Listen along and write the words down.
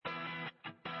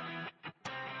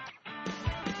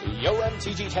Yo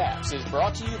MTG Taps is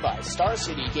brought to you by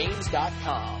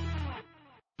StarCityGames.com.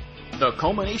 The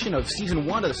culmination of Season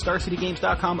 1 of the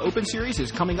StarCityGames.com Open Series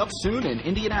is coming up soon in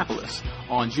Indianapolis.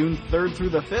 On June 3rd through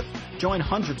the 5th, join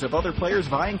hundreds of other players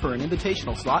vying for an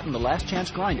invitational slot in the Last Chance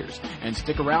Grinders, and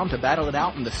stick around to battle it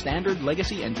out in the Standard,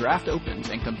 Legacy, and Draft Opens,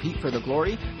 and compete for the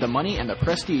glory, the money, and the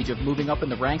prestige of moving up in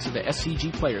the ranks of the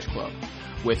SCG Players Club.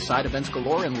 With side events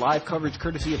galore and live coverage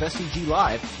courtesy of SCG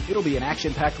Live, it'll be an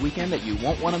action-packed weekend that you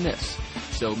won't want to miss.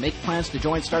 So make plans to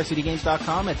join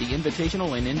StarCityGames.com at the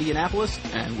Invitational in Indianapolis,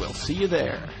 and we'll see you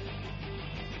there.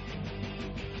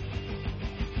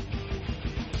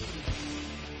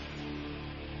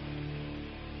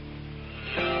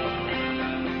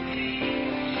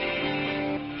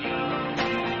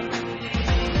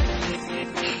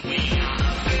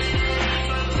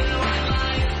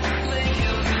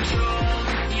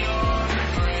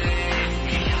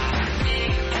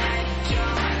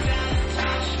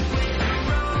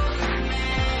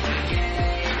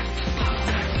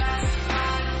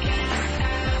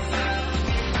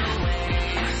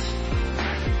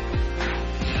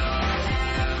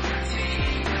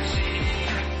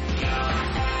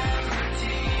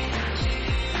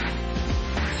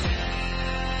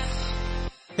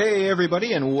 Hey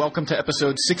everybody, and welcome to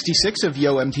episode 66 of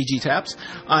Yo MTG Taps.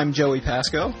 I'm Joey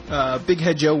Pasco. Big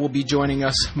Head Joe will be joining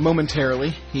us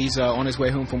momentarily. He's on his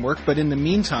way home from work, but in the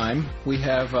meantime, we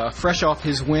have, fresh off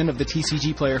his win of the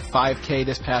TCG Player 5K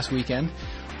this past weekend,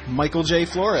 Michael J.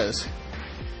 Flores.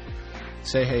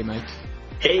 Say hey, Mike.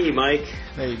 Hey, Mike.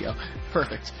 There you go.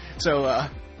 Perfect. So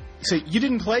you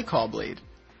didn't play Callblade.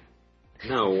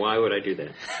 No, why would I do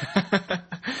that?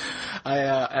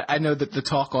 I know that the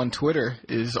talk on Twitter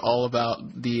is all about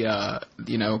the,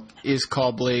 is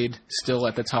Callblade still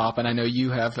at the top? And I know you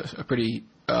have a pretty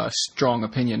strong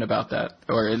opinion about that,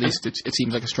 or at least it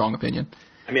seems like a strong opinion.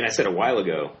 I mean, I said a while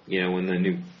ago, when the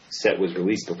new set was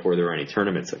released before there were any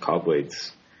tournaments, that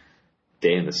Callblade's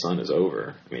day in the sun is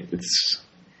over. I mean,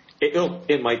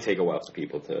 it might take a while for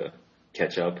people to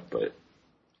catch up, but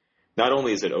not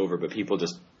only is it over, but people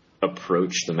just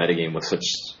approach the metagame with such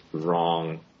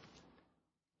wrong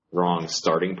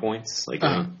starting points. Like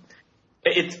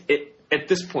it at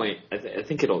this point, I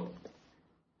think it'll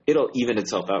even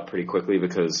itself out pretty quickly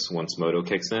because once Moto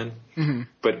kicks in. Mm-hmm.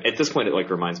 But at this point, it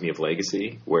reminds me of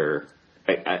Legacy, where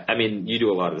I mean, you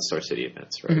do a lot of the Star City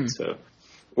events, right? Mm-hmm. So,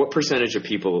 what percentage of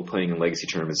people playing in Legacy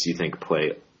tournaments do you think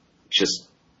play just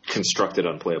constructed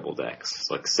unplayable decks?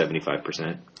 It's like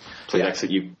 75%. Play decks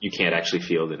that you can't actually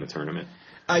field in a tournament.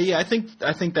 Yeah, I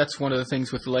think that's one of the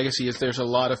things with Legacy is there's a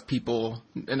lot of people,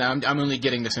 and I'm only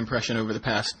getting this impression over the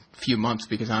past few months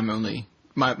because I'm only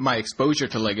my exposure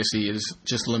to Legacy is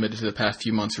just limited to the past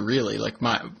few months, really, like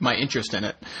my interest in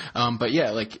it. But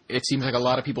yeah, it seems like a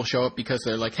lot of people show up because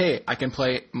they're like, hey, I can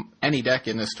play any deck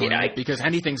in this tournament because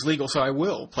anything's legal, so I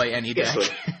will play any deck. So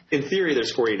in theory,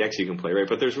 there's 40 decks you can play, right?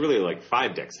 But there's really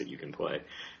 5 decks that you can play.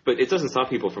 But it doesn't stop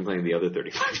people from playing the other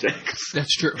 35 decks.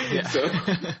 That's true. Yeah.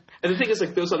 And the thing is,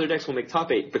 those other decks will make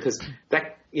top 8 because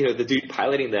that, the dude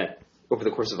piloting that over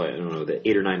the course of, the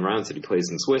 8 or 9 rounds that he plays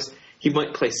in Swiss, he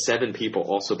might play 7 people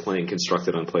also playing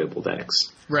constructed unplayable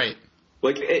decks. Right.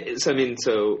 It's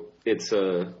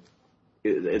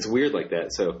weird like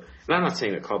that. So, and I'm not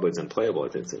saying that Callblade's unplayable.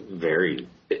 It's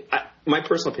my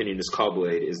personal opinion is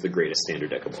Callblade is the greatest standard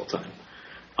deck of all time.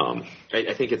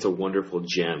 I think it's a wonderful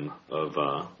gem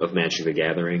of Magic the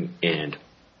Gathering, and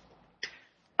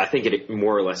I think it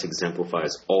more or less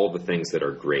exemplifies all the things that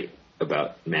are great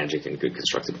about Magic and good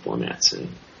constructed formats. And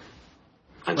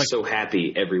I'm so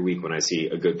happy every week when I see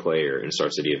a good player in a Star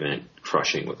City event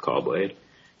crushing with Callblade.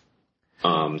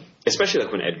 Especially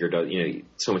when Edgar does,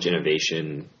 so much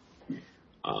innovation.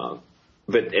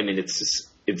 But I mean,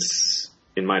 it's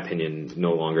in my opinion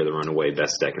no longer the runaway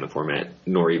best deck in the format,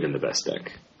 nor even the best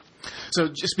deck. So,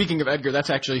 just speaking of Edgar,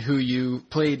 that's actually who you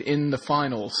played in the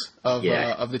finals of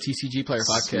the TCG Player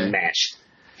 5K. Smashed.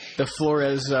 The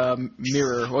Flores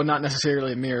mirror. Well, not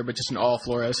necessarily a mirror, but just an all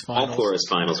Flores finals. All Flores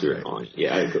finals we were on.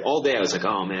 Yeah, all day I was like,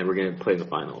 oh man, we're going to play the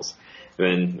finals. And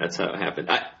then that's how it happened.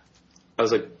 I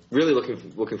was really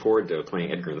looking forward to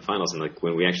playing Edgar in the finals, and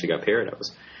when we actually got paired,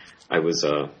 I was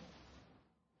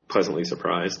pleasantly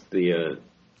surprised. And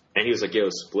he was like, yo,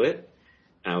 split?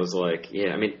 And I was like,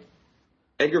 yeah, I mean,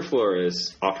 Edgar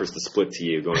Flores offers the split to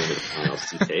you going into the finals.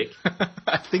 Do you take?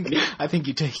 I think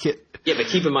you take it. Yeah, but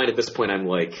keep in mind at this point I'm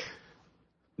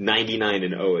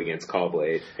 99-0 against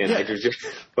Callblade, and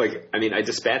I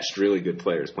dispatched really good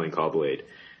players playing Callblade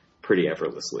pretty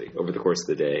effortlessly over the course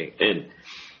of the day, and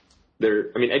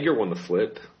Edgar won the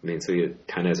flip. So he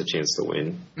kind of has a chance to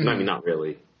win. Mm-hmm. I mean, not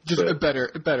really. Just a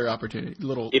better opportunity.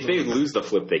 If they lose the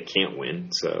flip, they can't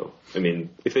win. So, I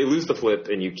mean, if they lose the flip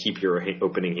and you keep your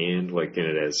opening hand, like, and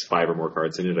it has 5 or more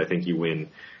cards in it, I think you win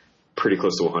pretty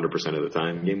close to 100% of the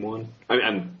time game 1. I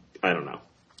don't know.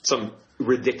 Some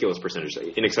ridiculous percentage,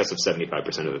 in excess of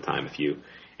 75% of the time if you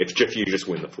just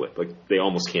win the flip. Like, they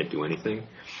almost can't do anything.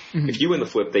 Mm-hmm. If you win the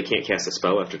flip, they can't cast a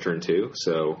spell after turn 2.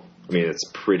 So, I mean, it's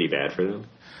pretty bad for them.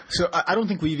 So I don't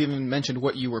think we've even mentioned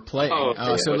what you were playing. Oh,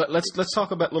 okay. Let's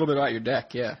talk a little bit about your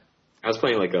deck. Yeah, I was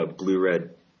playing like a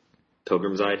blue-red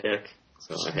Pilgrim's Eye deck.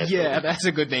 So that's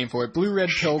a good name for it. Blue-red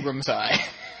Pilgrim's Eye.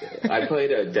 I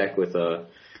played a deck with a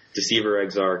Deceiver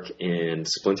Exarch and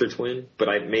Splinter Twin, but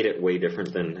I made it way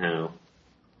different than how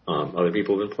other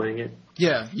people have been playing it.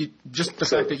 Yeah, the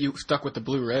fact that you stuck with the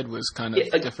blue-red was kind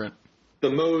of different.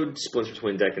 The mode Splinter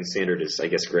Twin deck in Standard is, I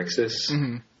guess, Grixis.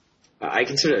 Mm-hmm. I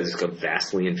consider it as a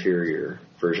vastly inferior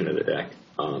version of the deck.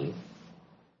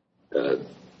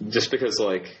 Just because,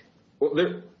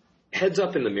 they're heads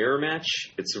up in the mirror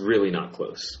match, it's really not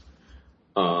close.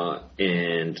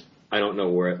 And I don't know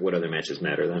what other matches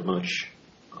matter that much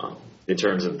in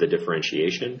terms of the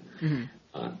differentiation.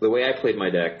 Mm-hmm. The way I played my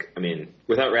deck, I mean,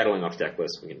 without rattling off deck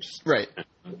lists, we can just... Right.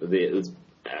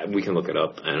 We can look it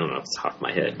up. I don't know if it's off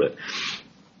my head, but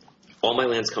all my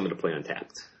lands come into play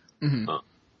untapped. Mm-hmm.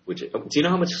 Do you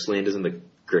know how much land is in the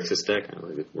Grixis deck?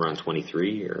 We're on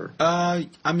 23, or? I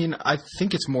mean, I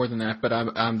think it's more than that, but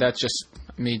that's just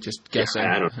me just guessing.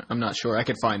 Yeah, I'm not sure. I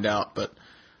could find out, but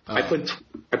I played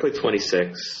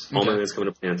 26. All my lands come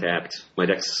into play untapped. My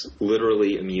deck's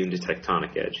literally immune to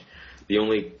Tectonic Edge. The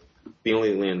only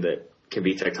land that can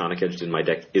be Tectonic Edged in my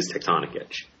deck is Tectonic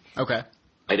Edge. Okay.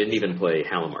 I didn't even play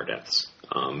Halimar Depths.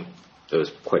 That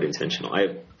was quite intentional.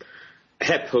 I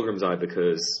had Pilgrim's Eye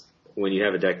because when you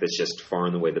have a deck that's just far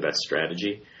and away the best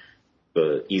strategy,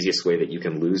 the easiest way that you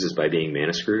can lose is by being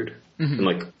mana screwed. Mm-hmm.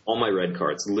 And all my red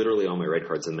cards, literally all my red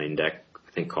cards in the main deck,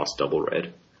 I think cost double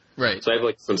red. Right. So I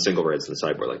have some single reds in the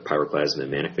sideboard, like Pyroclasm and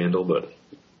Manic Vandal, but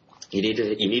you need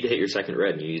to hit your second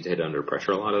red, and you need to hit it under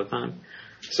pressure a lot of the time.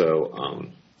 So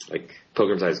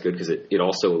Pilgrim's Eye is good because it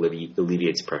also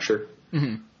alleviates pressure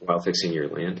while fixing your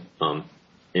land.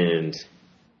 And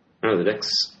I don't know, the deck's...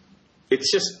 It's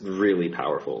just really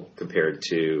powerful compared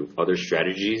to other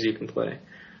strategies you can play.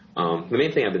 The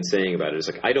main thing I've been saying about it is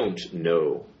I don't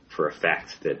know for a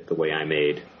fact that the way I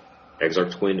made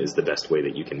Exarch Twin is the best way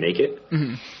that you can make it.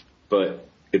 Mm-hmm. But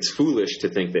it's foolish to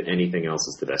think that anything else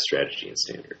is the best strategy in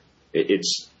Standard.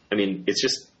 It's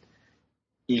just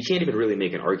you can't even really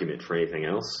make an argument for anything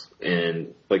else.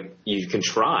 And you can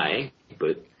try,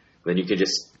 but then you can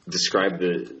just describe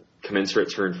the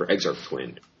commensurate turn for Exarch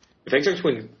Twin. If Exarch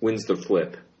Twin wins the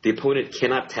flip, the opponent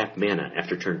cannot tap mana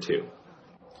after turn 2.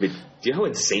 I mean, do you know how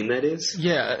insane that is?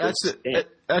 Yeah, that's what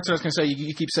I was going to say.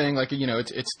 You keep saying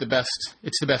it's the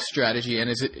best strategy,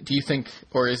 and do you think,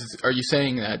 or are you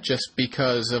saying that just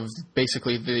because of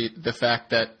basically the fact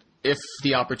that if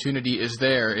the opportunity is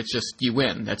there, it's just you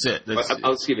win. That's it.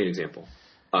 I'll just give you an example.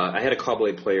 I had a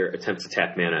Caw-Blade player attempt to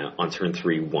tap mana on turn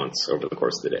 3 once over the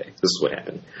course of the day. This is what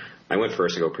happened. I went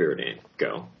first. I go Preordain.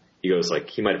 Go. He goes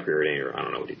he might have Preordained, or I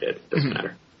don't know what he did. Doesn't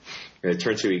matter. And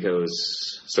turn 2, he goes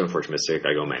Stoneforge Mystic.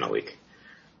 I go Mana Leak.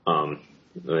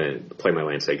 Play my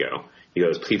land, say go.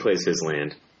 He plays his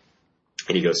land,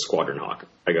 and he goes Squadron Hawk.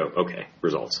 I go, okay,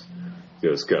 results. He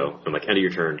goes, go. I'm end of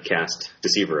your turn, cast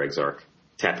Deceiver Exarch,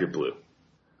 tap your blue.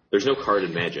 There's no card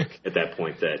in Magic at that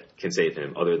point that can save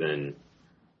him other than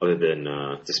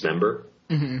Dismember.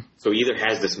 Mm-hmm. So he either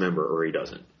has Dismember or he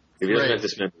doesn't. If he doesn't have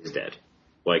Dismember, he's dead.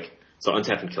 So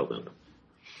untap and kill them.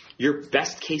 Your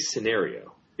best case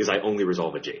scenario is I only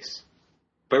resolve a Jace.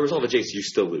 If I resolve a Jace, you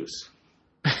still lose.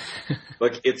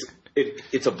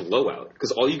 It's a blowout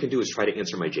because all you can do is try to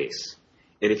answer my Jace.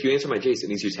 And if you answer my Jace, it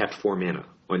means you tapped 4 mana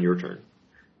on your turn,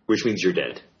 which means you're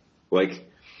dead.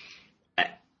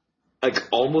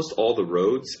 Almost all the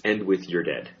roads end with you're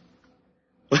dead.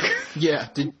 Yeah.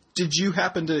 Did you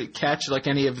happen to catch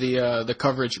any of the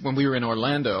coverage when we were in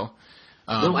Orlando?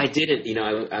 No, I didn't.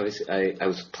 I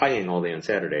was playing all day on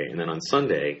Saturday, and then on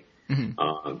Sunday,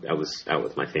 I was out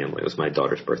with my family. It was my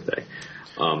daughter's birthday.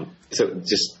 So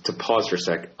just to pause for a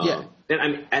sec,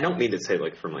 and I don't mean to say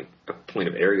from a point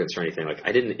of arrogance or anything.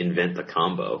 I didn't invent the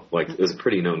combo. It was a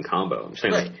pretty known combo. I'm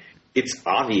saying it's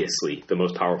obviously the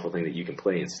most powerful thing that you can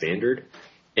play in Standard,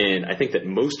 and I think that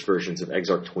most versions of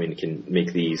Exarch Twin can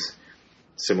make these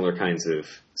similar kinds of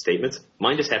statements.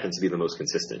 Mine just happens to be the most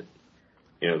consistent.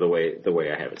 The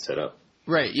way I have it set up.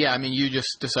 Right. Yeah. I mean, you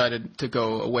just decided to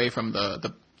go away from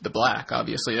the black,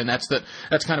 obviously, and that's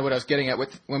kind of what I was getting at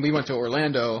with when we went to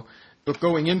Orlando. but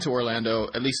going into Orlando,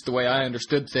 at least the way I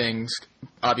understood things,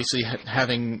 obviously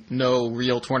having no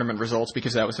real tournament results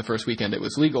because that was the first weekend it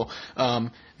was legal,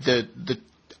 the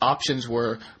options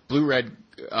were blue-red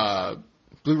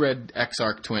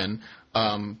Exarch twin,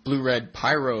 blue-red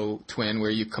Pyro twin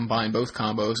where you combine both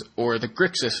combos, or the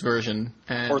Grixis version.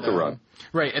 And, or the Rug.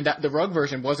 Right, and the Rug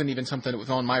version wasn't even something that was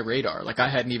on my radar. Like, I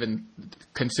hadn't even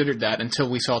considered that until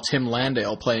we saw Tim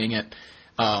Landale playing it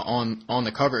on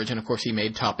the coverage, and of course he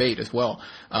made top 8 as well.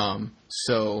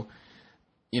 So,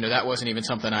 that wasn't even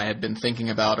something I had been thinking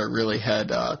about or really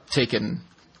had taken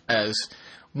as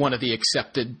one of the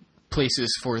accepted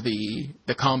places for the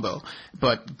combo.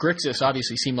 But Grixis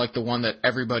obviously seemed like the one that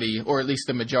everybody, or at least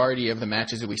the majority of the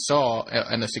matches that we saw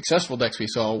and the successful decks we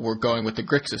saw, were going with the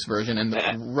Grixis version, and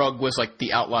the Rug was like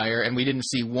the outlier, and we didn't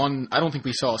see one. I don't think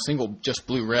we saw a single just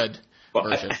blue-red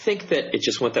version. I think that it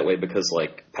just went that way because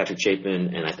like Patrick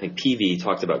Chapin and I think PV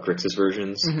talked about Grixis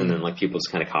versions, and then like people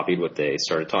just kind of copied what they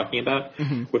started talking about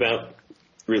without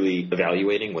really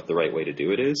evaluating what the right way to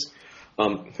do it is.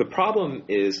 The problem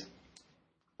is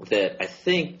that I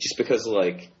think just because,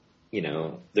 like,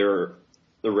 there are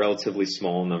a relatively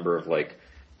small number of, like,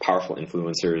 powerful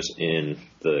influencers in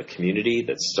the community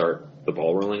that start the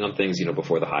ball rolling on things,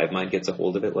 before the hive mind gets a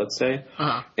hold of it, let's say.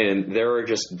 And there are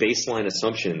just baseline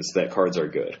assumptions that cards are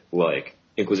good, like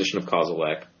Inquisition of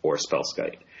Kozilek or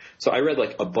Spellskite. So I read,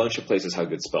 like, a bunch of places how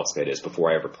good Spellskite is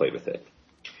before I ever played with it.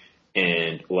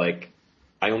 And, like,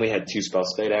 I only had 2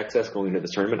 Spellskite access going into the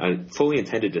tournament. I fully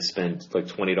intended to spend like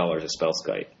 $20 a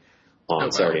Spellskite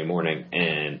on Saturday morning,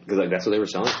 and because like that's what they were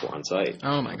selling for on site.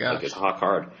 Oh my gosh, like, it's a hot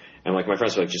card. And like my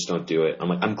friends were like, just don't do it. I'm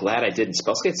like, I'm glad I didn't.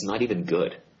 Spellskite's not even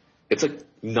good. It's like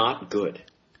not good.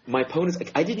 My opponents,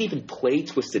 like, I didn't even play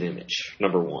Twisted Image,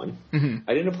 number one.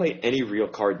 I didn't play any real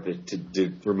card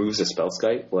that removes a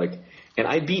Spellskite. Like, and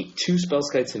I beat 2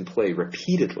 Spellskites in play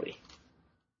repeatedly.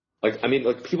 Like, I mean,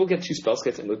 like, people get 2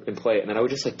 Spellskites in play, and then I would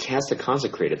just, like, cast a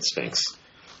Consecrated Sphinx.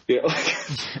 Like,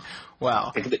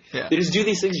 wow. Like they just do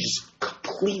these things just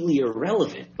completely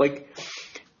irrelevant. Like,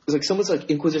 it's like someone's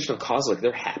like Inquisition of Kozilek,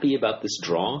 they're happy about this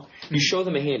draw. You show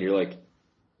them a hand, you're like,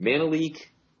 Mana Leak,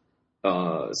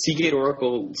 Seagate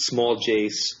Oracle, Small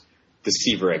Jace,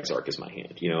 Deceiver Exarch is my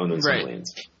hand, and then some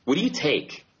lands. What do you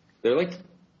take? They're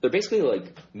basically,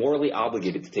 like, morally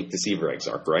obligated to take Deceiver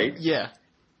Exarch, right? Yeah.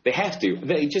 They have to.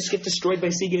 They just get destroyed by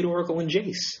Seagate Oracle and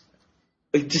Jace.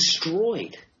 Like,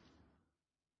 destroyed.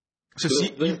 So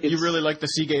you really like the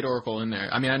Seagate Oracle in there.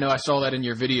 I mean, I know I saw that in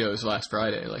your videos last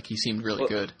Friday. Like, he seemed really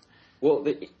good. Well,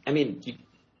 I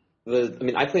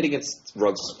played against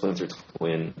Rug's Splinter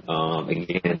Twin,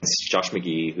 against Josh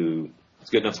McGee, who was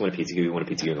good enough to win a PTQ. He won a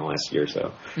PTQ in the last year or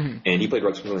so. And he played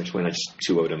Rug's Splinter Twin. I just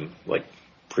 2-0'd him, like,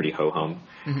 pretty ho-hum.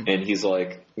 And he's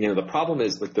like, the problem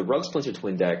is, like, the Rug Splinter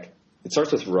Twin deck, it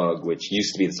starts with Rug, which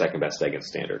used to be the second best deck in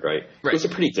Standard, right? It was a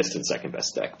pretty distant second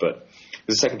best deck, but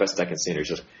the second best deck in Standard is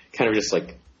just kind of just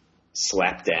like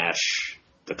slapdash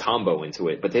the combo into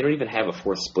it. But they don't even have a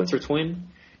 4th Splinter Twin,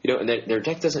 and their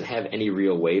deck doesn't have any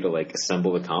real way to like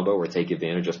assemble the combo or take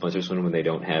advantage of Splinter Twin when they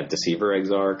don't have Deceiver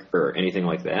Exarch or anything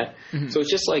like that. So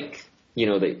it's just like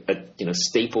they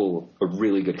staple a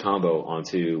really good combo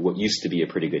onto what used to be a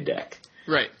pretty good deck,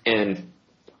 right? And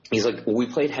he's like, well, we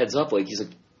played heads up, like he's like,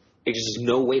 there's just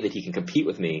no way that he can compete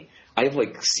with me. I have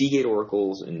like Seagate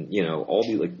Oracles and all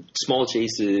the like small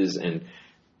chases, and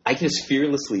I can just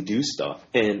fearlessly do stuff.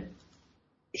 And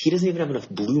he doesn't even have enough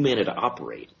blue mana to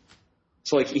operate.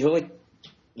 So like he'll like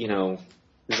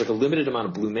there's like a limited amount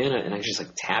of blue mana, and I just like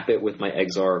tap it with my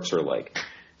Exarchs or like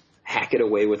hack it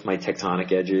away with my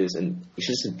Tectonic Edges, and he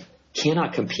just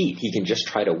cannot compete. He can just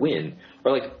try to win,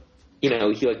 or like he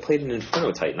like played an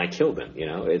Inferno Titan, I killed him.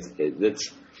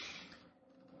 It's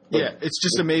yeah, it's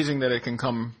just amazing that it can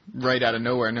come right out of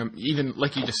nowhere. And even,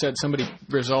 like you just said, somebody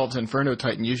resolves Inferno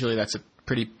Titan, usually that's a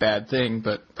pretty bad thing,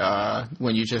 but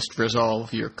when you just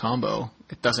resolve your combo,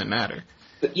 it doesn't matter.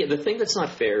 But yeah, the thing that's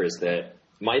not fair is that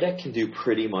my deck can do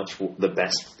pretty much the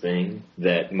best thing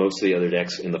that most of the other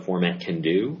decks in the format can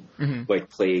do. Like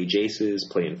play Jaces,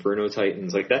 play Inferno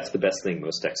Titans. Like, that's the best thing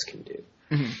most decks can do.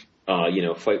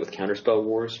 Fight with Counterspell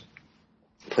Wars,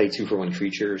 play 2-for-1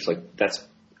 creatures. Like, that's...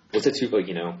 What's a 2, like,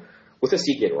 with a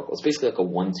Seagate Oracle, it's basically like a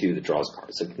 1-2 that draws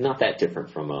cards. It's like not that different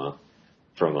from a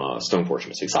Stoneforge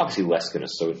Mystic. It's obviously less than a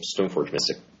Stoneforge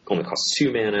Mystic. Only costs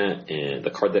 2 mana, and the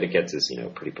card that it gets is,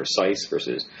 pretty precise,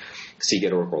 versus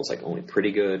Seagate Oracle is like only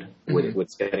pretty good with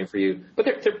what's getting for you. But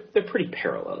they're pretty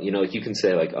parallel. Like you can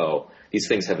say like, oh, these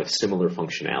things have a similar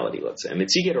functionality, let's say. I mean,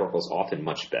 Seagate Oracle is often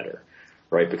much better,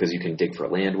 right? Because you can dig for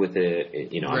land with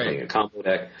it. I'm playing a combo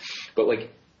deck. But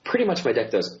like, pretty much my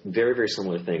deck does very, very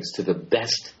similar things to the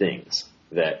best things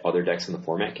that other decks in the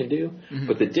format can do.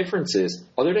 But the difference is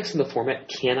other decks in the format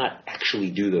cannot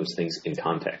actually do those things in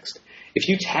context. If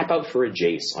you tap out for a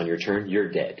Jace on your turn, you're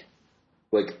dead.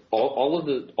 Like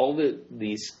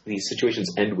these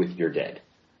situations end with you're dead.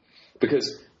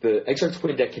 Because the Exarch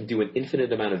Twin deck can do an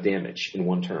infinite amount of damage in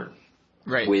one turn.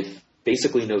 Right. With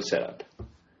basically no setup.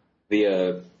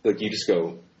 You just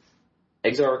go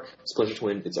Exarch, Splinter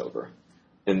Twin, it's over.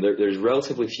 And there's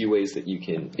relatively few ways that you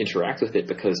can interact with it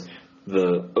because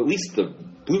at least the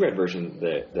blue-red version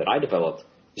that I developed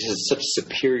is just such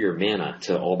superior mana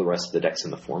to all the rest of the decks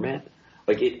in the format.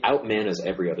 Like, it out-manas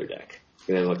every other deck.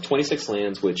 You know, like 26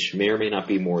 lands, which may or may not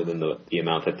be more than the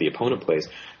amount that the opponent plays,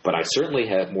 but I certainly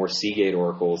have more Seagate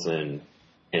Oracles and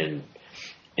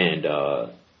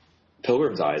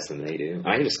Pilgrim's Eyes than they do.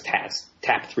 I can just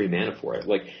tap 3 mana for it.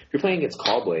 Like, if you're playing against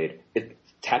Callblade,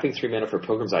 tapping 3 mana for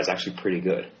Pilgrim's Eye is actually pretty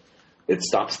good. It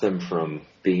stops them from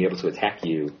being able to attack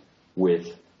you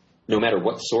with no matter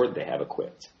what sword they have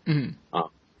equipped. And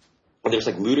there's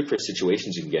like ludicrous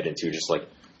situations you can get into, just like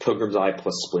Pilgrim's Eye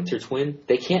plus Splinter Twin.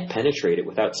 They can't penetrate it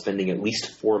without spending at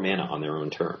least 4 mana on their own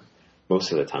turn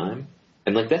most of the time.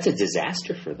 And like that's a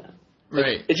disaster for them.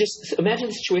 Right. It just imagine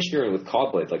the situation you're in with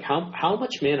Callblade. Like how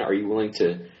much mana are you willing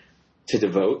to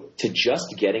devote to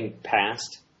just getting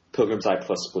past Pilgrim's Eye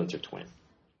plus Splinter Twin?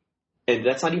 And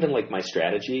that's not even like my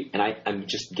strategy. And I'm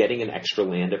just getting an extra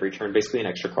land every turn, basically an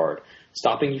extra card,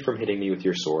 stopping you from hitting me with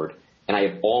your sword. And I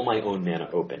have all my own mana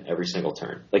open every single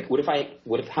turn. Like,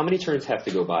 how many turns have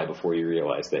to go by before you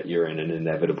realize that you're in an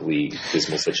inevitably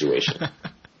dismal situation?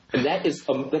 And that's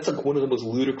like one of the most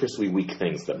ludicrously weak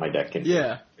things that my deck can do.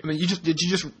 Yeah. I mean, did you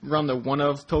just run the one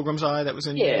of Pilgrim's Eye that was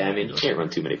in? Yeah, I mean, you can't run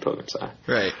too many Pilgrim's Eye.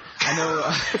 Right. I know.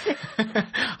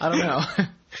 I don't know.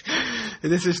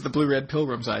 This is the blue-red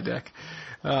Pilgrim's Eye deck.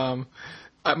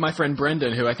 My friend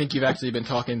Brendan, who I think you've actually been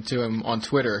talking to him on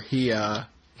Twitter, he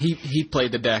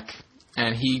played the deck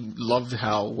and he loved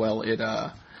how well it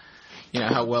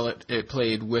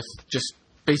played with just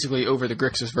basically over the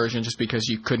Grixis version, just because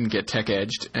you couldn't get tech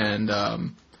edged, and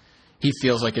he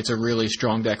feels like it's a really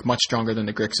strong deck, much stronger than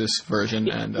the Grixis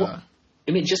version. I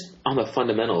mean, just on the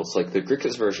fundamentals, like the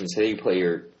Grixis version, say you play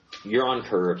you're on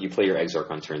curve, you play your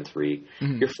Exarch on turn 3.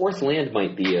 Your 4th land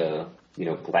might be a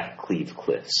Blackcleave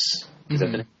Cliffs. Is that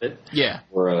the name of it? Yeah.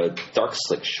 Or a Dark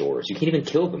Slick Shores. You can't even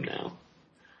kill them now.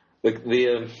 Like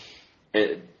the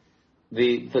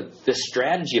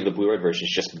strategy of the blue-red version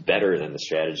is just better than the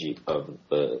strategy of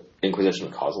the Inquisition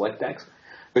and Kozilek decks,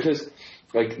 because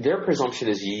like their presumption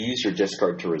is you use your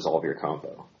discard to resolve your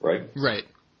combo, right? Right.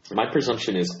 My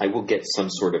presumption is I will get some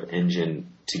sort of engine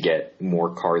to get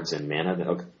more cards and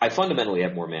mana. I fundamentally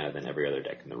have more mana than every other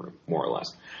deck in the room, more or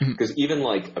less. Because even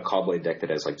like a Callblade deck that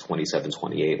has like 27,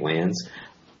 28 lands,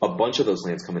 a bunch of those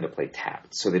lands come into play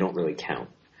tapped, so they don't really count.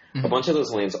 A bunch of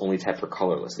those lands only tap for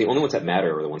colorless. The only ones that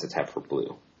matter are the ones that tap for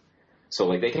blue. So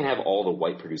like they can have all the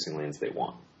white producing lands they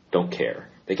want. Don't care.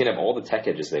 They can have all the tech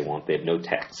edges they want. They have no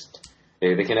text.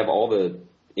 They can have all the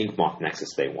Inkmoth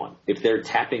Nexus they want. If they're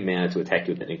tapping mana to attack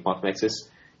you with an Inkmoth Nexus,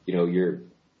 you're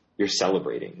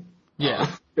celebrating. Yeah.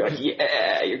 You're like,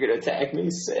 yeah, you're going to attack me,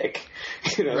 sick.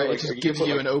 Right, like, it just gives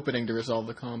you an opening to resolve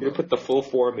the combo. You put the full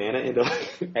 4 mana into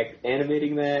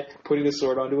animating that, putting the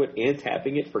sword onto it, and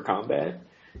tapping it for combat.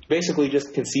 Basically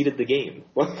just conceded the game.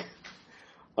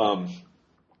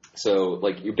 So,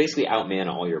 like, you basically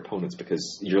out-mana all your opponents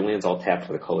because your land's all tapped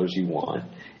for the colors you want,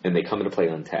 and they come into play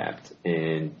untapped.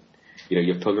 And,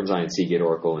 you have Pilgrim's Eye and Seagate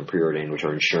Oracle and Preordain, which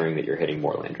are ensuring that you're hitting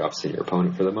more land drops than your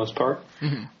opponent for the most part.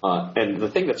 And the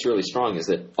thing that's really strong is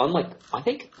that, unlike, I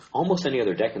think, almost any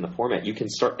other deck in the format, you can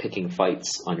start picking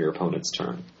fights on your opponent's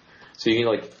turn. So you can,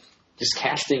 like, just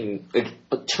casting, like,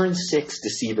 a turn 6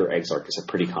 Deceiver Exarch is a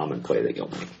pretty common play that you'll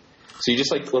make. So you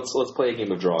just, like, let's play a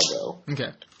game of Draw Go.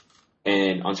 Okay.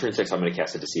 And on turn 6, I'm going to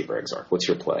cast a Deceiver Exarch. What's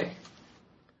your play?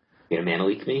 You going to mana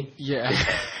leak me? Yeah.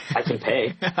 I can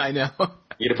pay. I know.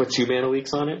 You going to put 2 mana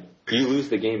leaks on it? You lose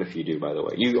the game if you do, by the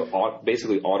way. You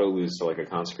basically auto-lose to like a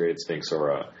Consecrated Sphinx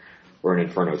or an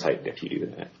Inferno Titan if you do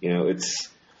that.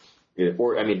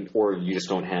 Or you just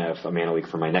don't have a mana leak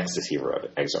for my next Deceiver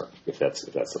Exarch if that's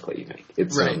the play you make.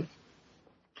 It's right.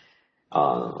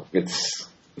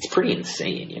 It's pretty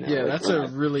insane, Yeah, that's a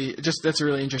really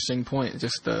interesting point.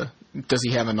 Just does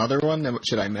he have another one?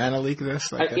 Should I mana leak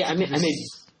this?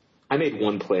 I made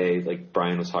one play. Like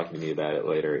Brian was talking to me about it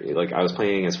later. Like I was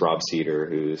playing against Rob Cedar,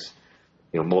 who's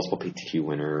multiple PTQ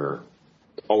winner,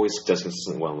 always does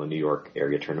consistently well in the New York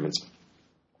area tournaments.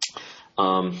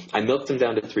 I milked him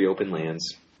down to 3 open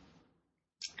lands.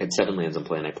 I had 7 lands in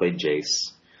play, and I played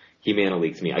Jace. He mana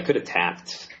leaked me. I could have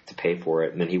tapped to pay for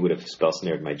it, and then he would have spell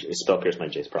pierced my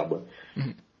Jace probably.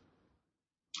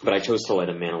 But I chose to let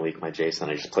him mana leak my Jason.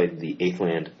 I just played the 8th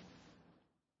land,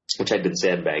 which I did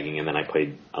sandbagging, and then I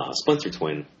played Splinter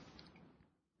Twin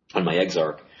on my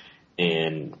Exarch,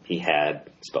 and he had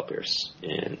Spell Pierce,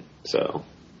 and so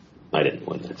I didn't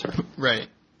win that turn. Right.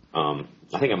 I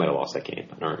think I might have lost that game.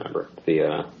 I don't remember.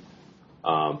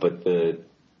 But the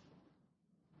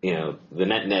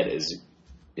net is,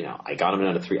 I got him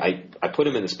down to 3. I put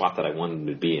him in the spot that I wanted him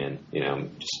to be in.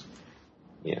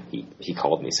 He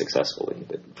called me successfully.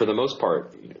 But for the most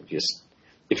part,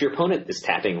 if your opponent is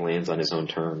tapping lands on his own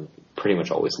turn, pretty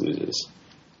much always loses.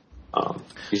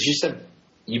 Because you said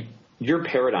your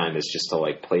paradigm is just to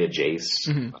like play a Jace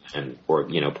or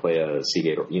play a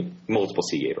Seagate or multiple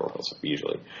Seagate Oracles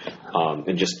usually,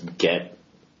 and just get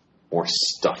more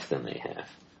stuff than they have.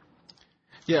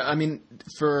 Yeah, I mean,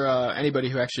 for anybody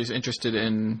who actually is interested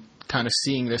in kind of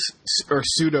seeing this or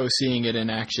pseudo seeing it in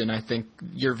action, I think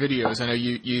your videos. I know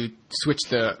you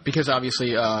switched because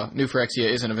obviously New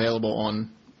Phyrexia isn't available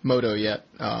on Moto yet.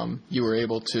 You were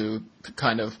able to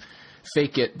kind of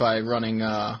fake it by running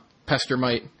Pester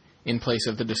Might in place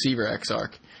of the Deceiver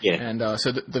Exarch. Yeah. And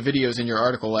so the videos in your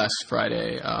article last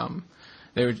Friday,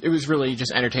 it was really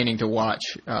just entertaining to watch,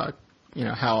 how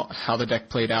the deck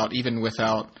played out, even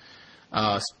without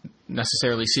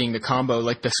necessarily seeing the combo.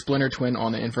 Like the Splinter Twin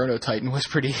on the Inferno Titan was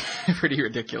pretty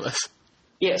ridiculous.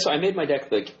 Yeah, so I made my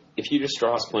deck like, if you just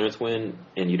draw a Splinter Twin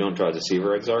and you don't draw a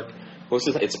Deceiver Exarch, most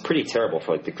of the time it's pretty terrible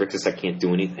for like the Grixis that can't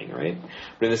do anything, right?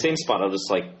 But in the same spot, I'll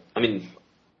just I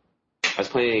was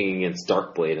playing against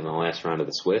Darkblade in the last round of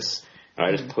the Swiss, and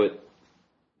I just put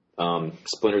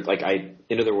Splinter,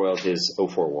 Into the World his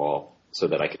 0-4 wall so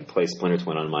that I could play Splinter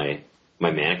Twin on my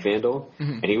Manic Vandal,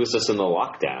 and he was just in the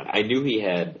lockdown. I knew he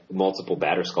had multiple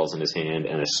Batter Skulls in his hand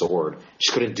and a sword,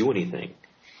 just couldn't do anything.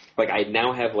 Like, I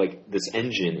now have this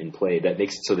engine in play that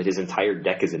makes it so that his entire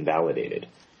deck is invalidated.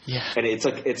 Yeah. And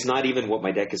it's not even what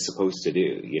my deck is supposed to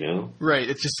do, Right.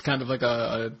 It's just kind of like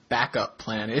a backup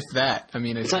plan, if that. I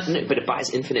mean, it's not, but it buys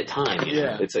infinite time.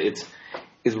 Yeah. It's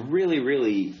really,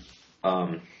 really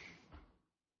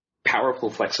powerful,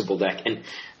 flexible deck. And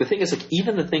the thing is,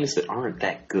 even the things that aren't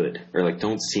that good or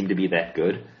don't seem to be that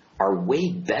good are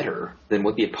way better than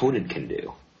what the opponent can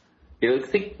do.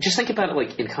 Just think about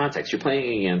it in context. You're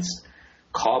playing against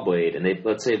Cawblade, and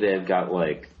let's say they've got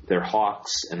their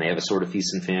Hawks, and they have a Sword of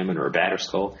Feast and Famine or a Batter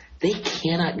Skull. They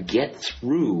cannot get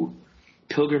through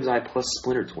Pilgrim's Eye plus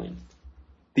Splinter Twin.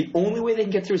 The only way they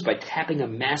can get through is by tapping a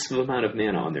massive amount of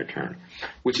mana on their turn,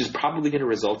 which is probably going to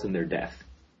result in their death.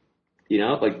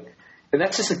 And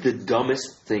that's just the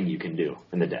dumbest thing you can do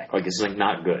in the deck. It's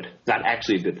not good. It's not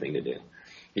actually a good thing to do.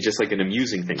 It's just an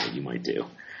amusing thing that you might do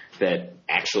that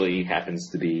actually happens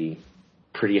to be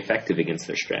pretty effective against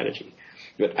their strategy.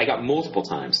 But I got multiple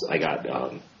times. I got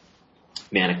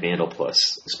Manic Vandal plus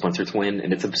Splinter Twin,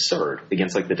 and it's absurd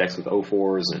against the decks with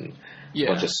 0-4s and a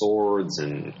bunch of swords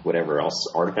and whatever else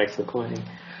artifacts they're playing.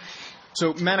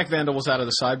 So Manic Vandal was out of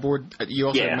the sideboard. You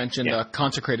also mentioned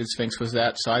Consecrated Sphinx. Was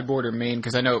that sideboard or main?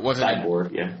 Because I know it wasn't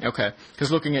sideboard. Yeah. Okay.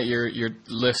 Because looking at your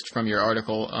list from your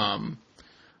article,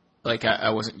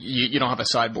 I wasn't. You don't have a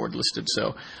sideboard listed,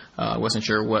 so I wasn't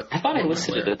sure what. I thought I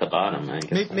listed it at the bottom. I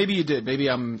guess maybe you did. Maybe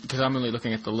because I'm only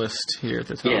looking at the list here at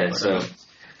the top.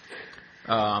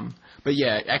 Yeah. But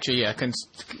yeah, actually,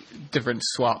 different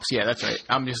swaps. Yeah, that's right.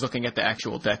 I'm just looking at the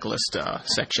actual deck list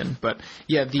section. But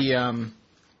yeah,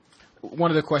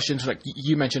 one of the questions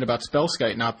you mentioned about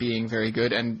Spellskite not being very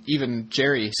good, and even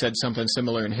Jerry said something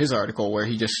similar in his article where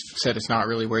he just said it's not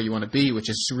really where you want to be, which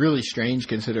is really strange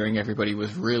considering everybody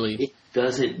was really... It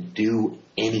doesn't do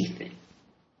anything.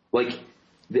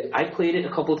 I played it a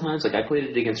couple of times. I played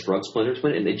it against Rug Splinter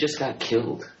Twin, and it just got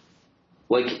killed.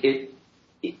 Am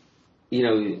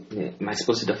I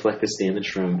supposed to deflect this damage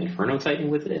from Inferno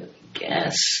Titan with it? I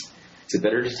guess. Is it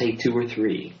better to take 2 or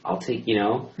 3? I'll take,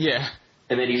 Yeah.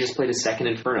 And then he just played a second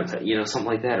Inferno Titan,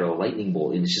 something like that, or a Lightning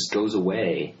Bolt, and it just goes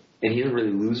away. And he doesn't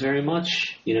really lose very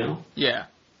much, Yeah.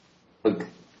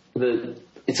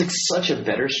 It's such a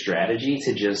better strategy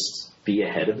to just be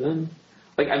ahead of them.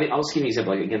 I'll just give you an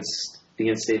example, against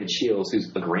David Shields,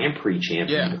 who's a Grand Prix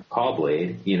champion of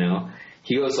Cawblade,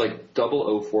 he goes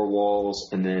double 0-4 walls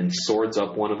and then swords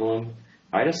up one of them.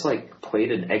 I just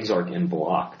played an Exarch and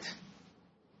blocked.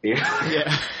 Yeah.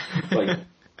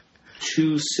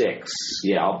 2-6.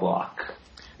 Yeah, I'll block.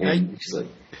 And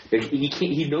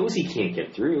he knows he can't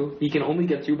get through. He can only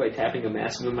get through by tapping a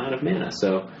massive amount of mana.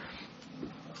 So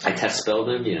I test spelled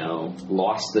him,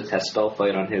 lost the test spell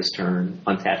fight on his turn,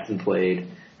 untapped and played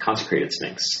Consecrated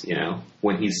Sphinx,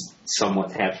 when he's somewhat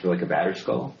tapped for a Batter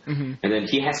Skull. Mm-hmm. And then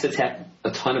he has to tap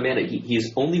a ton of mana.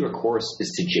 His only recourse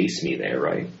is to Jace me there,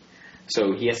 right?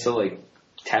 So he has to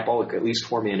tap all at least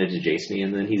 4 mana to Jace me,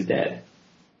 and then he's dead.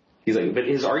 He's like, but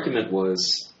his argument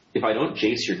was, if I don't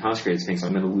Jace your Consecrated Sphinx,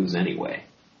 I'm going to lose anyway.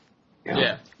 You know?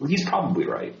 Yeah. Well, he's probably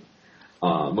right.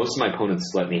 Most of my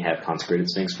opponents let me have Consecrated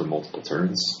Sphinx for multiple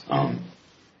turns,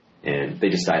 and they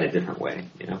just died a different way,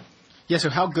 you know? Yeah, so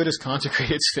how good is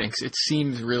Consecrated Sphinx? It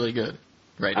seems really good.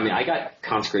 Right. I mean, I got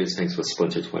Consecrated Sphinx with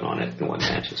Splinter Twin on it in one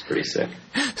match. It's pretty sick.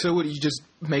 So would you just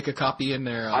make a copy in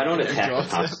there? I don't attack with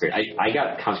Consecrated. I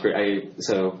got Consecrated.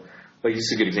 Like, this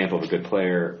is a good example of a good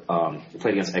player. He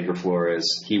played against Edgar Flores.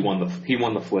 He won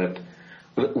the flip.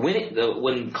 But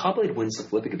when Cobblade wins the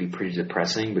flip, it could be pretty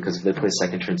depressing because if they play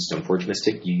second turn Stoneforge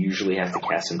Mystic, you usually have to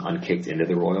cast an unkicked into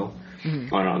the Royal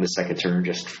on the second turn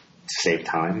just to save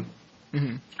time.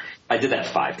 Mm-hmm. I did that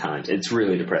 5 times. It's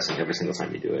really depressing every single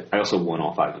time you do it. I also won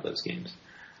all 5 of those games.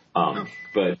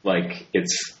 But like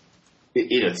it's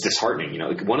disheartening. You know,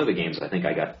 like one of the games I think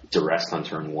I got duressed on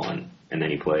turn 1, and then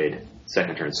he played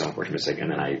second turn Stoneforge Mystic, and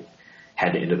then I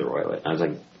had to into the Royal it. I was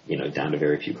like, you know, down to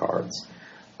very few cards.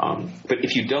 But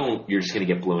if you don't, you're just going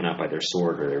to get blown out by their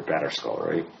sword or their Batterskull,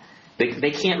 right?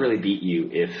 They can't really beat you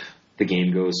if the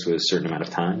game goes to a certain amount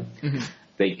of time. Mm-hmm.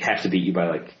 They have to beat you by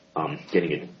like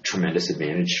getting a tremendous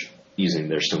advantage using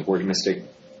their Stoneforge Mystic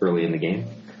early in the game.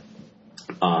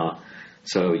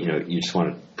 So, you know, you just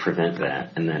want to prevent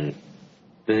that. And then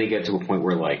they get to a point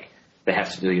where, like, they're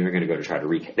going to go to try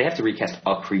to they have to recast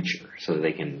a creature so that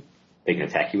they can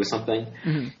attack you with something.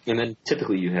 Mm-hmm. And then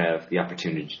typically you have the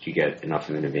opportunity to get enough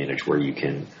of an advantage where you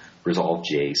can resolve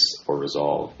Jace or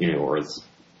resolve, you know, or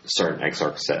start an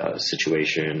Exarch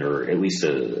situation, or at least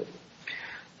a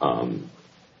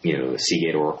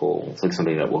Seagate Oracle. It's like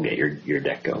something that will get your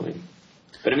deck going.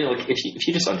 But I mean, like, if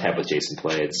you just untap with Jace and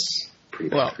play, it's pretty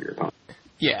bad for your opponent.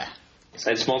 Yeah.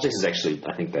 Small Jace is actually,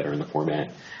 I think, better in the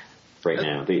format right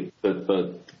now. The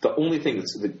only thing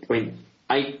that's,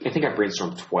 I think I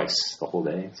brainstormed twice the whole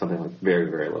day, something like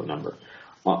very, very low number.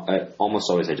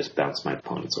 Almost always I just bounce my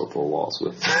opponents over walls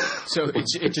with. So it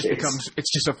just becomes,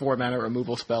 it's just a 4-mana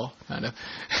removal spell, kind of.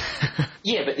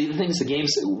 Yeah, but the thing is, the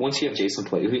game's, once you have Jason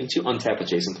play, once you untap with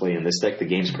Jason play in this deck, the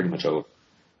game's pretty much over.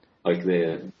 Like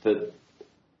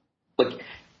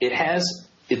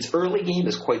its early game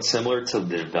is quite similar to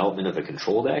the development of the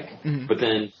control deck, but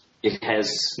then it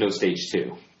has no stage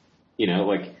 2. You know,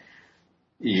 like,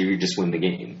 you just win the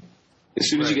game. As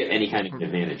soon as you get any kind of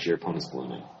advantage, your opponent's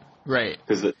blown out. Right.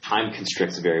 Because the time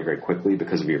constricts very, very quickly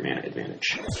because of your mana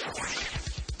advantage.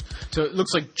 So it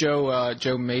looks like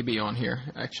Joe may be on here,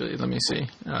 actually. Let me see.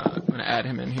 I'm going to add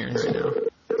him in here right now.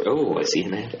 Oh, I see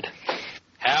him added.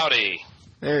 Howdy.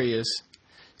 There he is.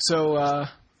 So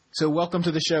welcome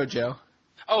to the show, Joe.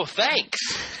 Oh, thanks.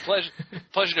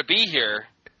 Pleasure to be here.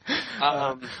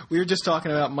 We were just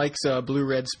talking about Mike's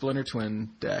blue-red Splinter Twin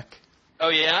deck. Oh,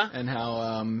 yeah? And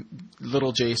how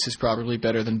little Jace is probably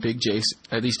better than big Jace,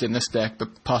 at least in this deck,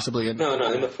 but possibly in... No,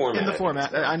 in the format. In the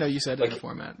format. I know you said in the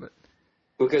format, but...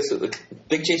 Because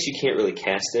big Jace, you can't really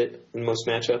cast it in most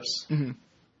matchups. Mm-hmm.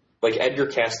 Like, Edgar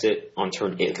cast it on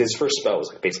turn 8, because his first spell was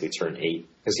basically turn 8,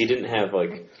 because he didn't have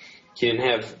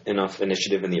enough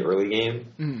initiative in the early game.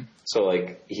 Mm-hmm. So,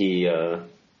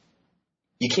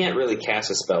 you can't really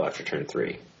cast a spell after turn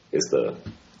 3, is the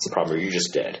problem. You're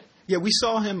just dead. Yeah, we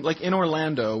saw him, like, in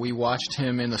Orlando, we watched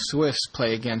him in the Swifts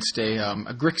play against a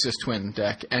Grixis Twin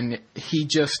deck, and he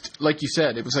just, like you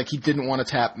said, it was like he didn't want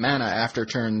to tap mana after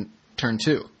turn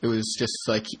 2. It was just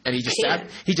like, and he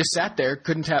just sat there,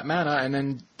 couldn't tap mana,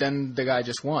 and then the guy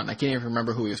just won. I can't even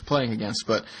remember who he was playing against,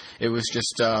 but it was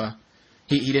just,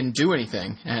 he didn't do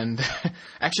anything. And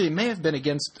actually, it may have been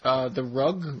against the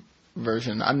Rug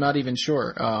version. I'm not even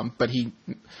sure. But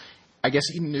I guess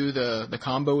he knew the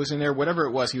combo was in there. Whatever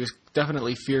it was, he was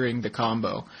definitely fearing the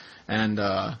combo, and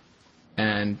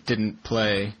didn't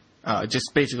play.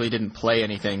 Just basically didn't play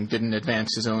anything. Didn't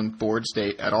advance his own board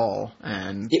state at all,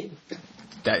 and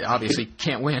that obviously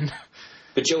can't win.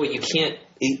 But Joey, you can't.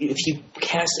 If you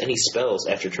cast any spells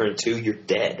after turn 2, you're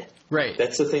dead. Right.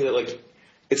 That's the thing that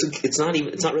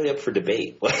it's not really up for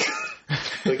debate.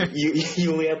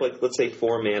 You only have let's say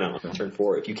 4 mana on turn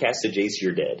 4. If you cast a Jace,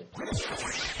 you're dead.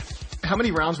 How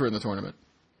many rounds were in the tournament?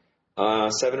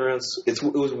 7 rounds. It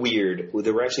was weird.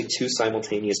 There were actually 2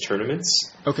 simultaneous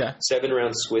tournaments. Okay. 7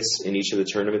 round Swiss in each of the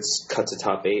tournaments, cut to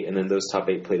top 8, and then those top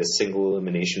 8 played a single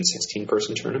elimination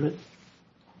 16-person tournament.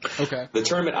 Okay. The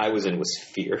tournament I was in was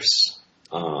fierce,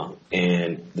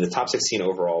 and the top 16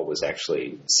 overall was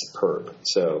actually superb.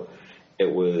 So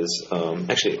it was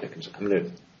actually I'm going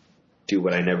to do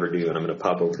what I never do, and I'm going to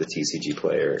pop over the TCG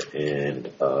player and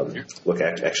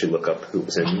look up who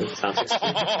was in the top 16.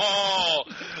 Oh,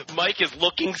 Mike is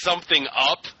looking something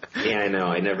up. Yeah, I know.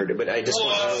 I never do, but I just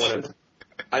want to.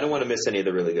 I don't want to miss any of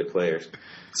the really good players.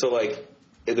 So, like,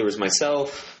 there was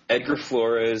myself, Edgar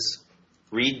Flores,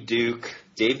 Reed Duke,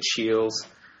 Dave Shields,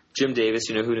 Jim Davis.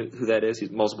 You know who that is?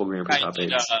 He's multiple Grand Prix top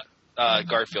 8s.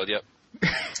 Garfield, yep.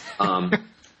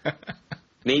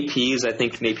 Nate Pease. I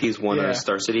think Nate Pease won a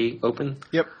Star City Open.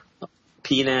 Yep.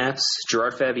 P-Naps,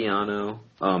 Gerard Fabiano,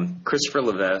 Christopher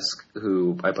Levesque,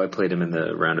 who I played him in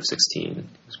the round of 16.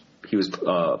 He was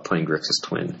playing Grix's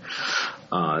twin. He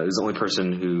was the only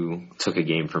person who took a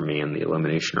game from me in the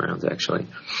elimination rounds, actually.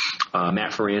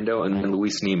 Matt Ferrando, and then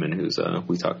Luis Neiman, who's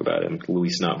we talk about him,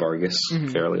 Luis not Vargas,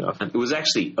 fairly often. It was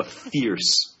actually a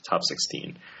fierce top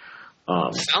 16.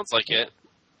 Sounds like it.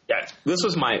 Yeah, this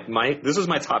was my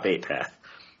top 8 path.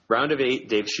 Round of 8,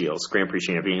 Dave Shields, Grand Prix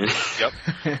champion.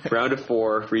 Yep. Round of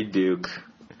 4, Reed Duke.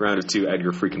 Round of 2,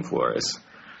 Edgar freaking Flores.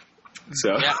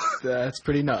 So that's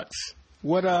pretty nuts.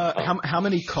 What? How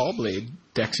many Callblade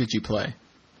decks did you play?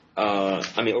 I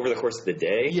mean, over the course of the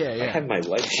day. Yeah. I had my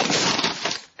life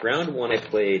sheet. Round 1, I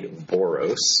played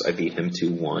Boros. I beat him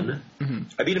 2-1.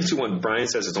 I beat him 2-1. Brian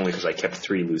says it's only because I kept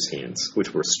 3 loose hands,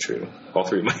 which was true. All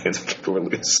 3 of my hands I kept were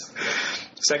loose.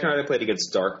 Second round, I played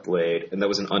against Darkblade, and that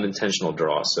was an unintentional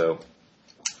draw. So,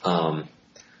 I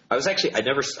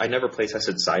never play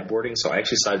tested sideboarding, so I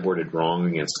actually sideboarded wrong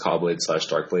against Callblade /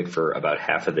 Darkblade for about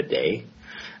half of the day,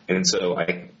 and so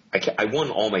I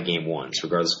won all my game ones,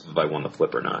 regardless if I won the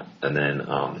flip or not. And then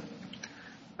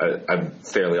I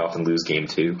fairly often lose game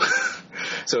 2.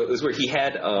 So it was where he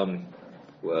had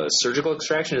surgical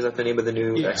extraction. Is that the name of the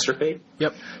new extirpate?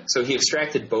 Yep. So he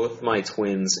extracted both my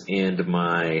twins and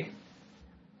my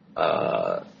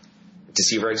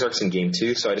Deceiver Exarchs in game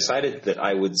 2, so I decided that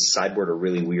I would sideboard a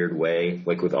really weird way,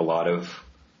 like with a lot of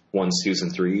 1s, 2s,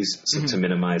 and 3s, to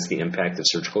minimize the impact of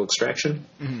surgical extraction.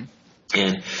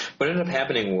 And what ended up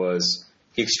happening was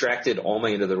he extracted all my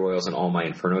Into the Royals and all my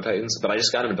Inferno Titans, but I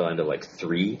just got him down to like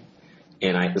 3.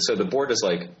 And so the board is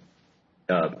like,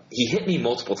 he hit me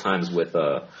multiple times with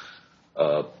a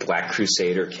Black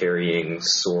Crusader carrying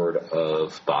Sword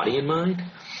of Body in Mind.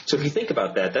 So if you think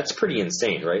about that, that's pretty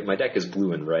insane, right? My deck is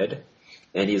blue and red,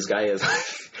 and his guy has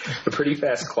a pretty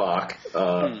fast clock,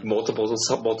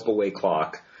 multiple way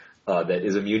clock that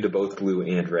is immune to both blue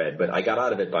and red. But I got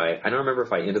out of it by, I don't remember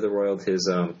if I Into the Royaled his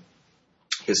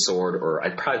sword, or I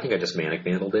probably think I just Manic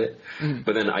Vandaled it.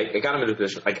 But then I got him into a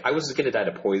position, like I was going to die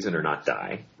to poison or not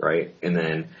die, right? And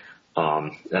then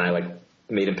I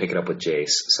made him pick it up with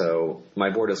Jace. So my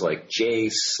board is like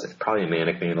Jace, probably a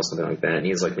Manic Vandal, something like that. And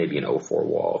he has like maybe an 0-4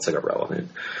 wall. It's like irrelevant.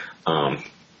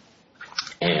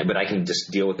 But I can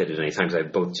just deal with it at any time because I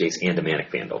have both Jace and a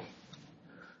Manic Vandal,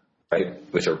 right?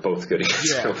 Which are both good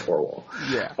against an 0-4 wall.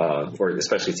 Yeah. Or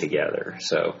especially together.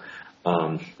 So,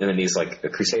 and then he's like a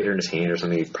Crusader in his hand or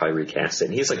something. He'd probably recast it.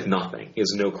 And he has like nothing. He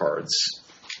has no cards,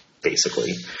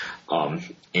 basically.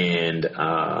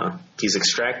 He's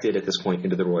extracted at this point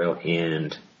Into the Royal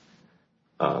and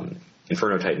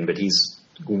Inferno Titan, but he's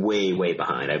way, way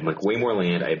behind. I have like way more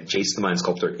land. I have Jace the Mind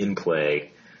Sculptor in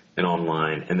play and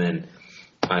online, and then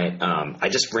I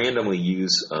just randomly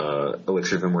use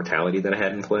Elixir of Immortality that I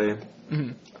had in play.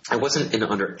 I wasn't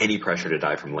under any pressure to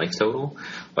die from life total.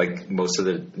 Like most of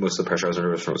the pressure I was under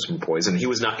was from poison. He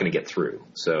was not going to get through.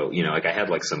 So I had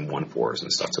like some 1/4s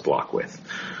and stuff to block with.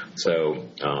 So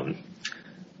and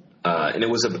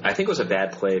I think it was a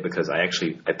bad play because I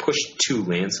pushed 2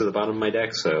 lands to the bottom of my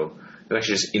deck. So it was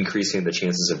actually just increasing the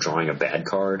chances of drawing a bad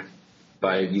card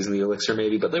by using the elixir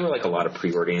maybe. But there were like a lot of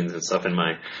preordains and stuff in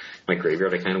my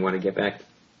graveyard I kind of want to get back.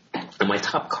 And my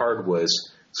top card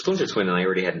was Splinter Twin, and I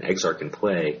already had an Exarch in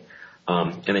play.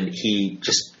 And then he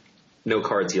just, no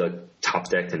cards, he like top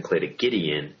decked and played a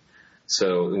Gideon.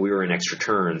 So we were in extra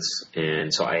turns,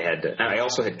 and so I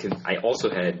also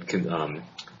had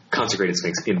Consecrated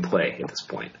Sphinx in play at this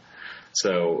point.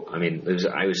 So, I mean,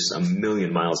 I was just a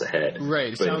million miles ahead.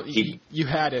 Right. So you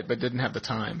had it, but didn't have the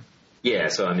time. Yeah,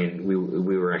 so, I mean, we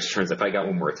were extra turns. If I got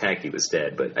one more attack, he was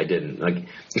dead, but I didn't. Like,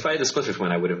 if I had the Splinter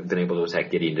Twin, I would have been able to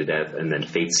attack Gideon to death and then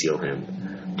Fate Seal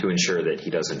him to ensure that he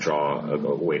doesn't draw a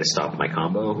way to stop my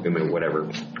combo. I mean, whatever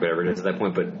it is at that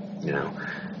point, but,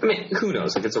 I mean, who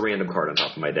knows? If it's a random card on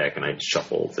top of my deck and I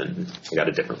shuffled and I got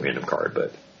a different random card,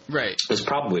 but right. It was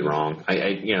probably wrong.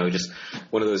 I just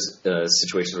one of those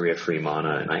situations where we had free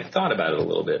mana, and I thought about it a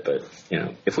little bit, but,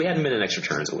 if we hadn't been in extra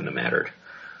turns, it wouldn't have mattered.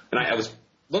 And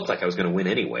looked like I was going to win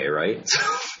anyway, right? So,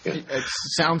 yeah. It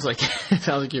sounds like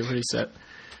you're pretty set.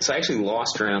 So I actually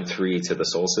lost round 3 to the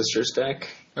Soul Sisters deck.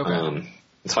 Okay. We'll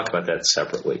talk about that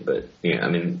separately, but yeah, I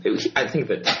mean, I think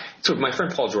that so my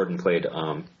friend Paul Jordan played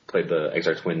the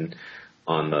Exarch Twin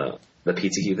on the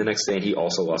PTQ the next day, and he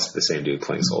also lost to the same dude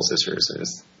playing Soul Sisters, and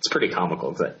it's pretty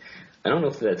comical because I don't know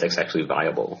if that deck's actually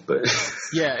viable, but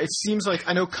yeah, it seems like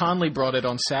I know Conley brought it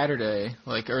on Saturday,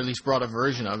 or at least brought a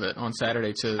version of it on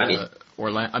Saturday to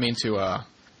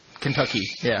Kentucky.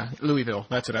 Yeah, Louisville.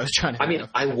 That's what I was trying to think of.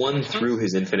 I won through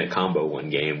his infinite combo one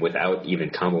game without even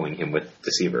comboing him with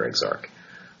Deceiver Exarch.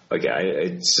 Like,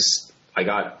 I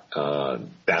got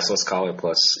Basilisk Collar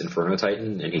plus Inferno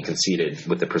Titan, and he conceded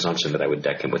with the presumption that I would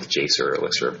deck him with Jace or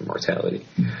Elixir of Immortality.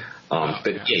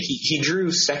 He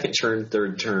drew second turn,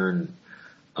 third turn,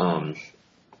 Sutured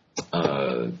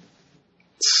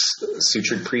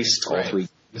Priest all 3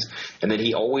 games, and then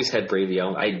he always had Brave the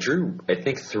Elements. I drew, I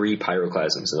think, 3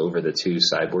 Pyroclasms over the 2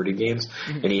 sideboarded games,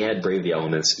 and he had Brave the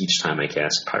Elements each time I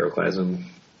cast Pyroclasm.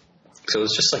 So it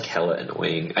was just like hella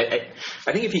annoying. I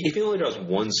think if he only draws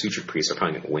 1 Sutured Priest, I'm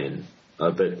probably going to win.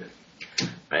 But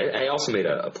I also made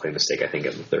a play mistake, I think,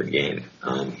 in the 3rd game.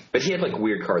 But he had like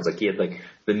weird cards. Like he had like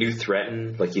the new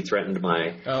Threaten. Like he threatened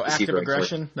my Active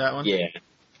Aggression. That one. Yeah,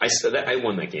 I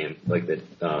won that game. Like that.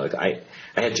 I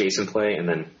had Jason play, and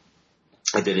then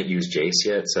I didn't use Jace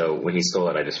yet. So when he stole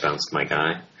it, I just bounced my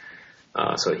guy,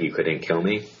 so he couldn't kill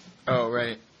me. Oh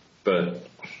right. But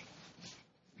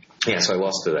yeah, so I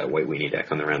lost to that white weenie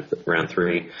deck on the round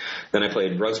 3. Then I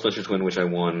played Rug Splinter Twin, which I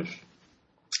won.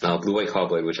 Blue White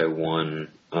Cobblade, which I won.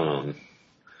 That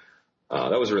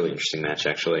was a really interesting match,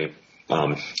 actually.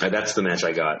 That's the match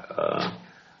I got.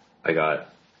 I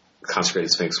got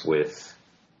Consecrated Sphinx with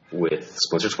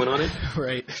Splinter Twin on it.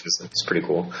 Right. It's pretty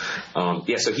cool.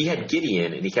 So he had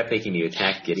Gideon, and he kept making me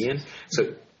attack Gideon.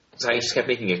 So I just kept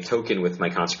making a token with my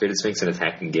Consecrated Sphinx and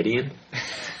attacking Gideon.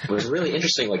 It was really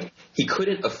interesting. Like, he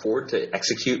couldn't afford to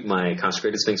execute my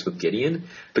Consecrated Sphinx with Gideon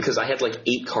because I had like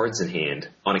 8 cards in hand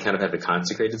on account of having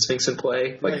Consecrated Sphinx in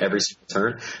play, every single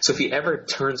turn. So if he ever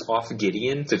turns off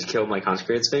Gideon to kill my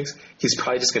Consecrated Sphinx, he's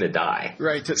probably just going to die.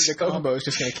 Right. The combo is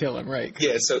just going to kill him, right?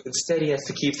 Yeah, so instead he has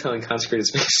to keep telling Consecrated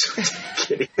Sphinx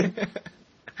to Gideon.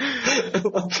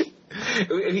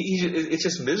 It's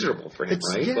just miserable for him,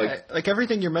 right? Yeah, like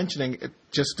everything you're mentioning,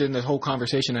 just in the whole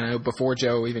conversation, I know before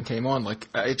Joe even came on, like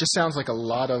it just sounds like a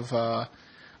lot of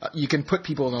you can put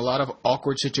people in a lot of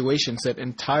awkward situations that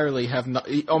entirely have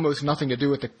almost nothing to do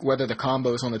with whether the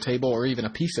combo is on the table or even a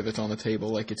piece of it's on the table.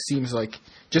 Like it seems like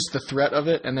just the threat of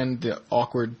it, and then the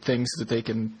awkward things that they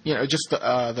can, just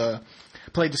the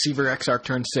play Deceiver Exarch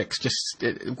turn 6.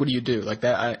 What do you do like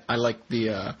that? I like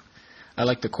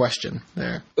the question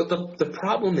there. But the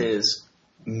problem is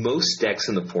most decks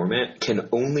in the format can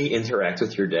only interact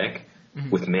with your deck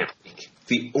with Mana Leak.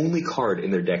 The only card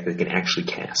in their deck that can actually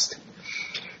cast.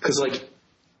 Because, like,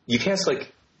 you cast,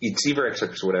 like, Deceiver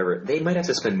Exarch or whatever, they might have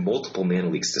to spend multiple Mana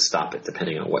Leaks to stop it,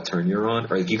 depending on what turn you're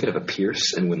on. Or, like, you could have a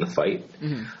Pierce and win the fight.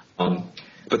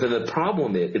 But then the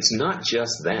problem is, it's not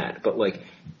just that. But, like,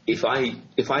 if I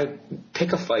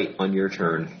pick a fight on your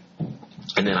turn,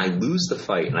 and then I lose the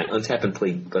fight, and I untap and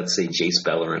play, let's say, Jace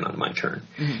Beleren on my turn.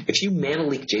 If you Mana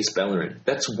Leak Jace Beleren,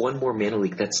 that's 1 more Mana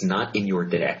Leak that's not in your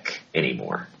deck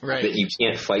anymore. Right. That you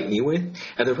can't fight me with.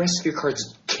 And the rest of your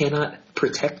cards cannot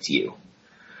protect you.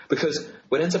 Because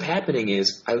what ends up happening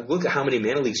is, I look at how many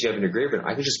Mana Leaks you have in your graveyard,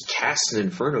 I can just cast an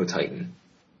Inferno Titan,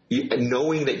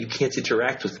 knowing that you can't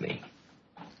interact with me.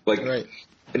 Right.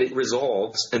 And it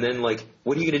resolves, and then, like,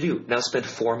 what are you going to do? Now spend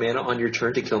 4 mana on your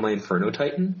turn to kill my Inferno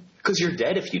Titan? Because you're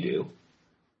dead if you do.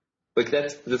 Like,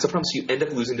 that's a problem. So you end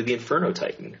up losing to the Inferno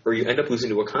Titan, or you end up losing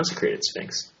to a Consecrated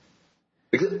Sphinx.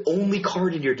 Like, the only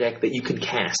card in your deck that you can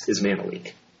cast is Mana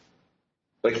Leak.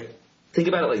 Like, think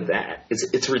about it like that.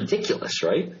 It's ridiculous,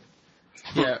 right?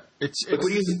 Yeah, it's what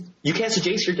do you do? You cast a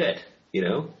Jace, you're dead,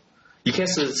 You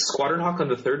cast a Squadron Hawk on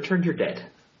the 3rd turn, you're dead.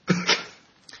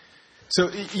 So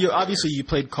you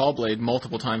played Callblade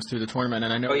multiple times through the tournament,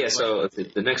 and I know. Oh yeah, so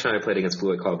the next round I played against Blue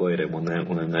White Callblade, I won that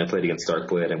one. And I played against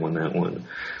Darkblade, I won that one. And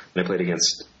I played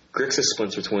against Grixis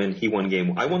Splinter Twin. He won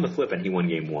game. I won the flip, and he won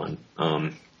game 1.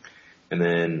 And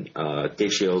then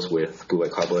Dave Shields with Blue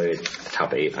White Callblade,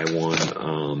 top 8. I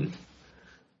won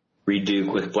Reed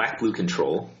Duke with Black Blue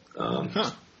Control.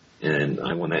 And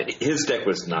I won that. His deck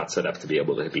was not set up to be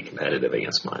able to be competitive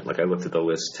against mine. Like, I looked at the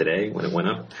list today when it went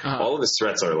up. All of his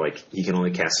threats are, like, he can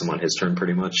only cast them on his turn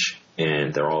pretty much,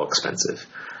 and they're all expensive.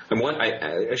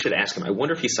 I should ask him, I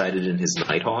wonder if he sided in his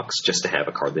Nighthawks just to have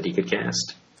a card that he could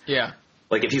cast. Yeah.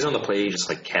 Like, if he's on the play, just,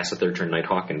 like, cast a 3rd turn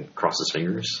Nighthawk and cross his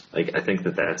fingers. Like, I think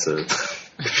that's a...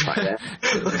 try that.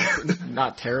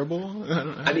 Not terrible.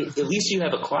 I mean, at least you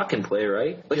have a clock in play,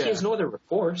 right? Like, he has no other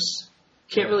recourse.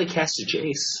 Can't really cast a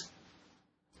Jace.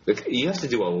 Like, you have to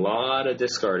do a lot of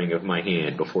discarding of my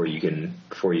hand before you can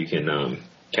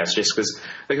cast Jace. Because,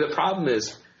 like, the problem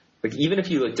is, like, even if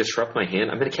you, like, disrupt my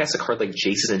hand, I'm going to cast a card like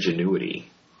Jace's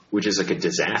Ingenuity, which is, like, a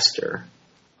disaster.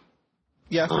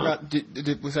 Yeah, I forgot.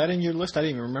 Was that in your list? I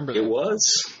didn't even remember that. It was.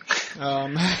 I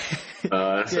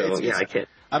can't.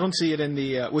 I don't see it in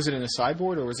the. Was it in the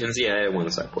sideboard or was it? Yeah, I won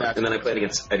the sideboard, and then I played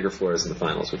against Edgar Flores in the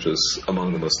finals, which was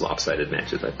among the most lopsided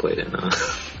matches I've played in.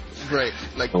 Right,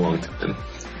 like a long time.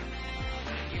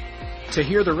 To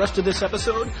hear the rest of this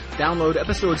episode, download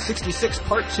episode 66,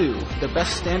 part 2, the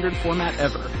best standard format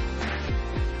ever.